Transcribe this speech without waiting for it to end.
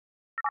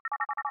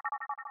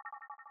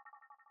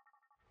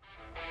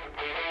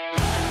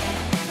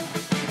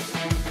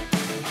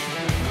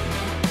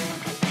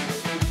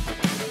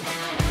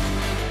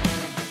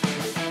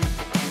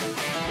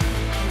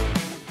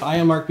I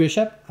am Mark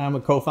Bishop. I'm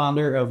a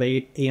co-founder of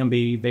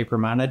AMB Vapor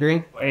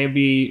Monitoring.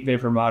 AMB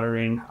Vapor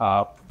Monitoring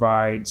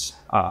provides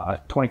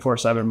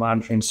 24/7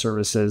 monitoring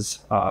services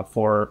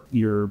for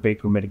your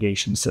vapor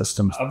mitigation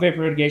systems. Vapor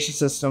mitigation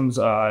systems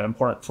are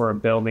important for a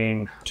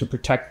building to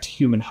protect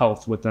human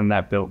health within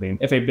that building.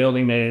 If a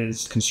building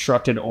is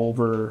constructed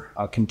over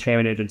a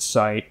contaminated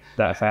site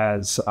that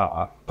has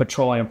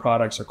petroleum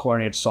products or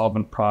chlorinated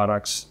solvent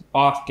products,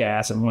 off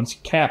gas, and once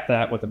you cap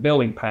that with a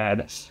building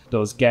pad,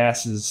 those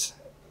gases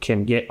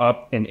can get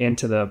up and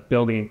into the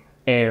building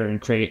air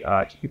and create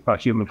a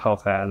human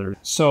health hazard.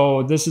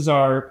 So this is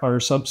our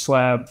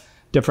sub-slab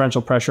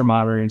differential pressure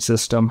monitoring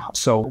system.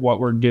 So what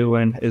we're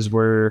doing is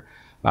we're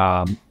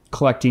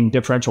collecting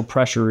differential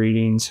pressure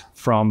readings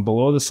from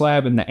below the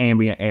slab in the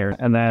ambient air.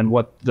 And then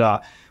what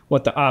the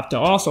Opta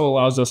also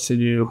allows us to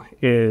do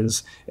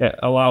is it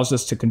allows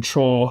us to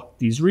control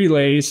these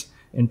relays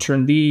and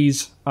turn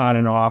these on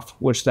and off,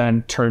 which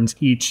then turns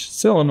each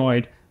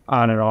solenoid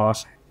on and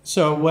off.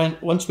 So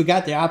once we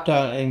got the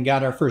Opta and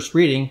got our first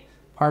reading,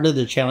 part of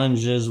the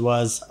challenges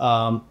was,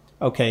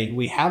 okay,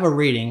 we have a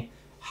reading.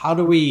 How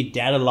do we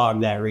data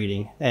log that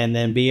reading and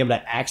then be able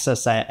to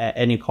access that at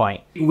any point?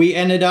 We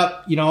ended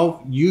up,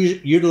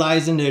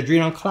 utilizing the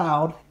Arduino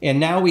Cloud, and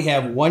now we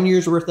have 1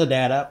 year's worth of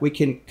data. We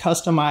can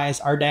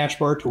customize our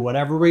dashboard to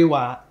whatever we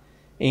want,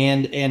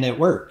 and it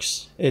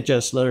works. It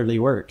just literally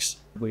works.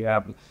 We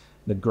have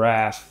the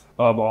graph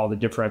of all the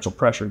differential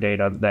pressure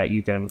data that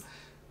you can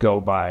go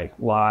by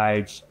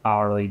live,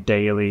 hourly,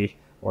 daily,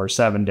 or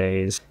 7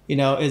 days.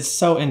 It's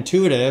so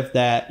intuitive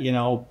that,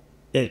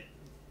 it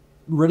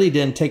really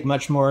didn't take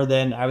much more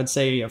than, I would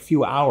say, a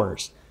few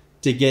hours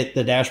to get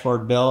the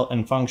dashboard built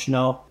and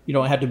functional. You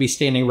don't have to be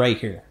standing right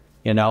here,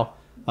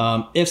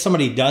 If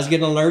somebody does get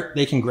an alert,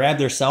 they can grab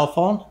their cell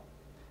phone.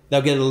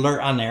 They'll get an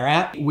alert on their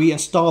app. We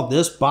installed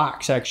this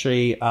box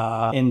actually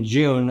in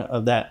June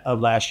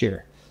of last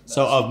year.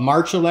 So of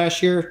March of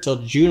last year till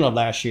June of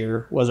last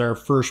year was our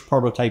first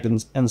prototype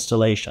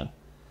installation.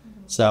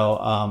 So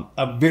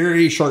a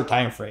very short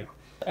time frame.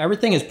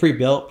 Everything is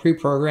pre-built,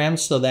 pre-programmed,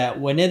 so that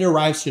when it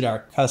arrives to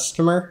our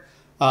customer,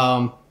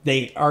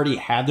 they already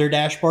have their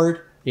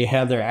dashboard. They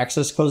have their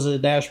access codes to the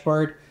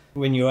dashboard.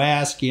 When you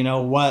ask,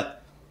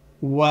 what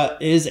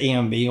is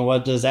AMB and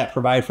what does that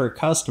provide for a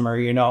customer,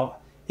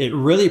 it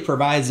really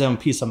provides them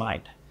peace of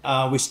mind.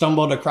 We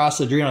stumbled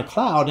across Arduino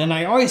Cloud, and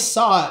I always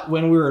saw it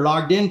when we were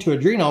logged into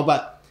Arduino,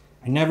 but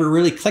I never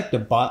really clicked a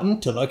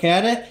button to look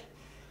at it.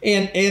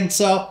 And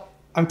so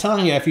I'm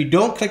telling you, if you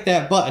don't click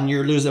that button,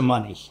 you're losing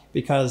money,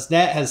 because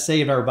that has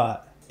saved our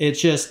butt. It's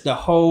just the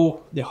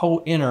whole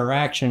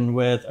interaction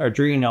with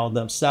Arduino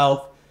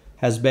themselves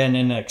has been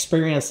an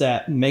experience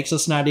that makes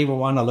us not even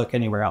want to look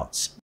anywhere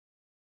else.